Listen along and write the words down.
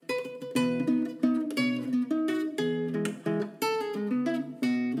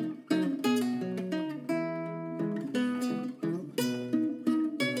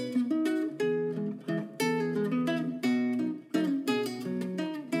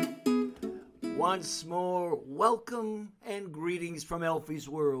Once more, welcome and greetings from Elfie's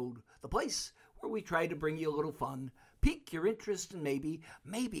World, the place where we try to bring you a little fun, pique your interest, and maybe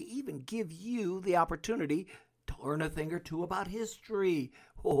even give you the opportunity to learn a thing or two about history.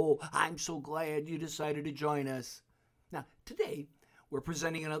 Oh, I'm so glad you decided to join us. Now, today, we're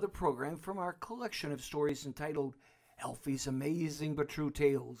presenting another program from our collection of stories entitled Elfie's Amazing But True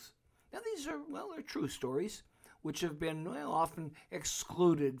Tales. Now, these are, they're true stories, which have been often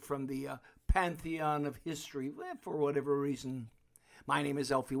excluded from the pantheon of history for whatever reason. My name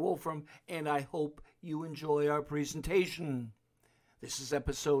is Elfie Wolfram, and I hope you enjoy our presentation. This is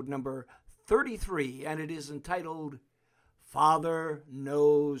episode number 33, and it is entitled Father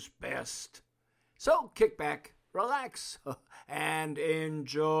Knows Best. So kick back, relax, and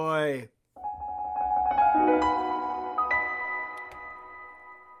enjoy.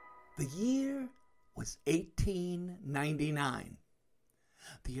 The year was 1899.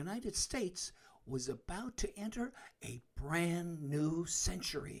 The United States was about to enter a brand new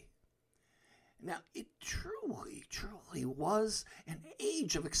century. Now, it truly was an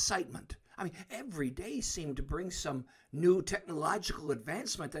age of excitement. I mean, every day seemed to bring some new technological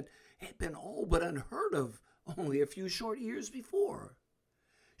advancement that had been all but unheard of only a few short years before.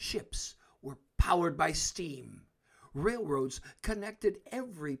 Ships were powered by steam. Railroads connected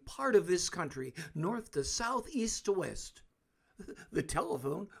every part of this country, north to south, east to west. The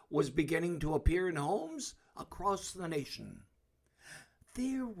telephone was beginning to appear in homes across the nation.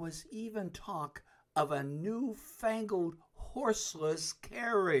 There was even talk of a newfangled horseless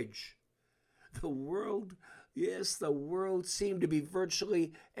carriage. The world seemed to be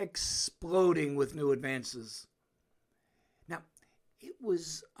virtually exploding with new advances. Now, it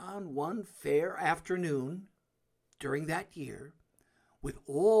was on one fair afternoon during that year, with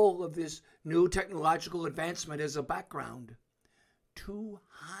all of this new technological advancement as a background, two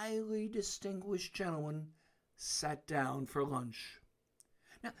highly distinguished gentlemen sat down for lunch.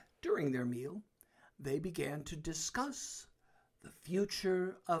 Now, during their meal, they began to discuss the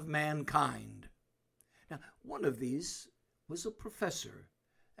future of mankind. Now, one of these was a professor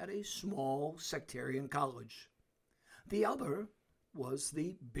at a small sectarian college. The other was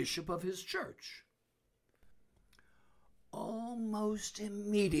the bishop of his church. Almost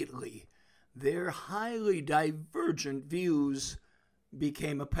immediately, their highly divergent views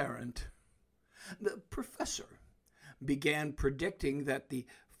became apparent. The professor began predicting that the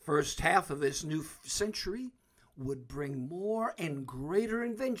first half of this new century would bring more and greater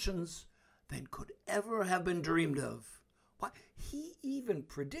inventions than could ever have been dreamed of. Why, he even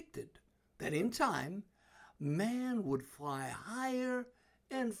predicted that in time, man would fly higher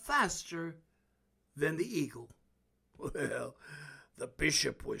and faster than the eagle. Well, the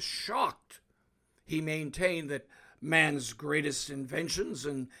bishop was shocked. He maintained that man's greatest inventions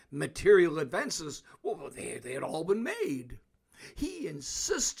and material advances, they had all been made. He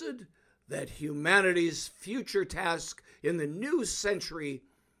insisted that humanity's future task in the new century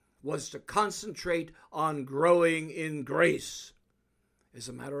was to concentrate on growing in grace. As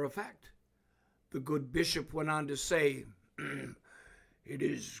a matter of fact, the good bishop went on to say, "It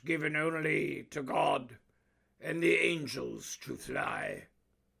is given only to God and the angels to fly."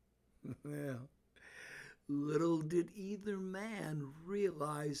 Well, little did either man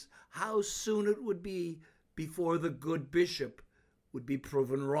realize how soon it would be before the good bishop would be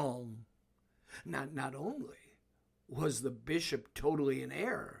proven wrong. Not only was the bishop totally in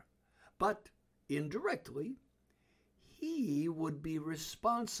error, but indirectly, he would be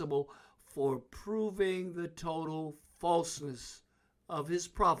responsible for proving the total falseness of his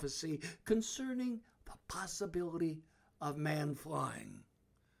prophecy concerning the possibility of man flying.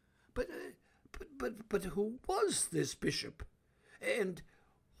 But who was this bishop? And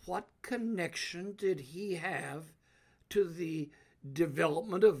what connection did he have to the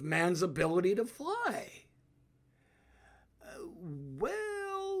development of man's ability to fly?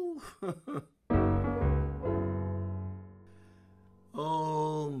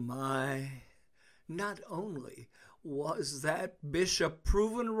 Oh my, not only was that bishop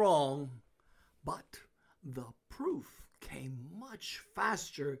proven wrong, but the proof came much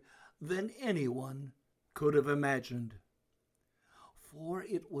faster than anyone could have imagined. For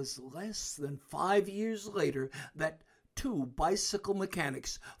it was less than 5 years later that two bicycle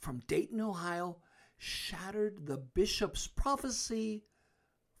mechanics from Dayton, Ohio, shattered the bishop's prophecy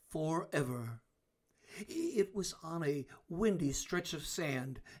forever. It was on a windy stretch of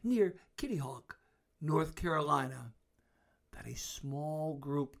sand near Kitty Hawk, North Carolina, that a small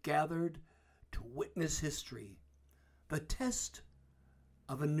group gathered to witness history, the test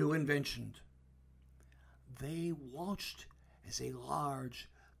of a new invention. They watched as a large,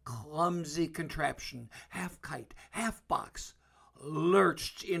 clumsy contraption, half kite, half box,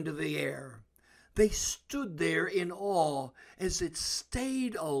 lurched into the air. They stood there in awe as it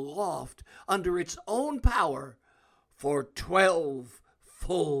stayed aloft under its own power for 12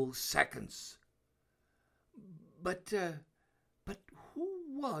 full seconds. But who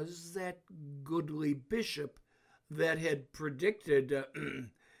was that goodly bishop that had predicted, it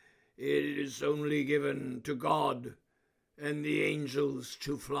is only given to God and the angels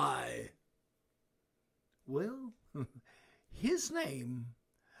to fly? Well, his name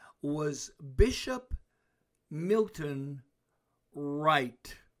was Bishop Milton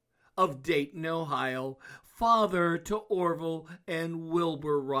Wright of Dayton, Ohio, father to Orville and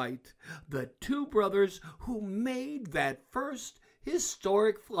Wilbur Wright, the two brothers who made that first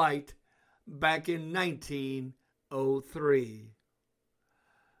historic flight back in 1903.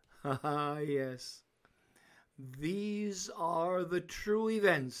 Ah, yes. These are the true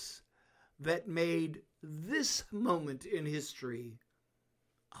events that made this moment in history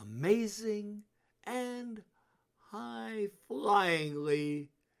amazing and high-flyingly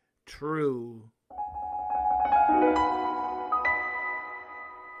true.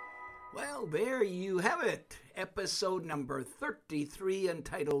 Well, there you have it. Episode number 33,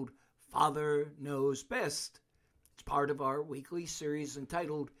 entitled Father Knows Best. It's part of our weekly series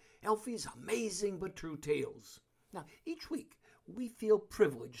entitled Elfie's Amazing But True Tales. Now, each week, we feel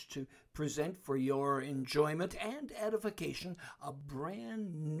privileged to present for your enjoyment and edification a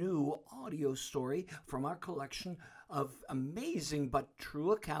brand new audio story from our collection of amazing but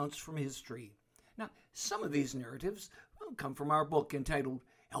true accounts from history. Now, some of these narratives come from our book entitled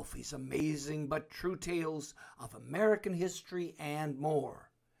Elfie's Amazing But True Tales of American History and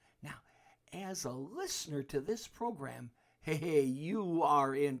More. Now, as a listener to this program, hey, you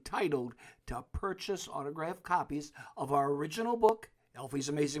are entitled to purchase autographed copies of our original book, Elfie's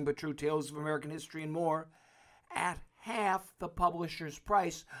Amazing But True Tales of American History and More, at half the publisher's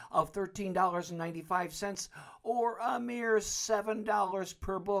price of $13.95, or a mere $7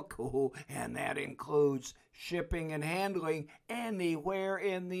 per book. Oh, and that includes shipping and handling anywhere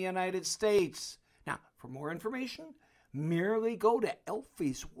in the United States. Now, for more information, merely go to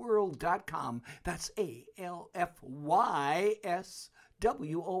elfiesworld.com. That's ALFYSWORLD,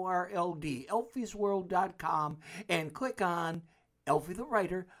 elfiesworld.com, and click on Elfie the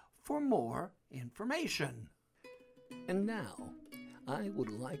Writer for more information. And now, I would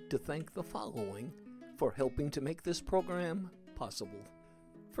like to thank the following for helping to make this program possible.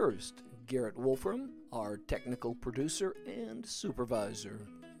 First, Garrett Wolfram, our technical producer and supervisor.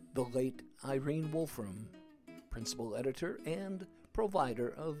 The late Irene Wolfram, principal editor and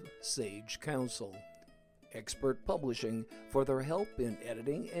provider of Sage Counsel. Expert Publishing for their help in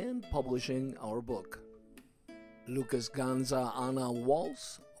editing and publishing our book. Lucas Ganza Anna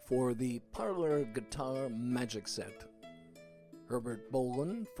Waltz for the Parlor Guitar Magic Set. Herbert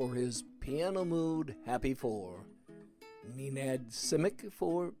Boland for his Piano Mood Happy 4. Nenad Simic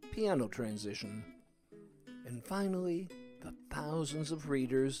for Piano Transition. And finally, the thousands of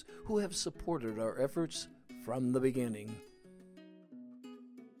readers who have supported our efforts from the beginning.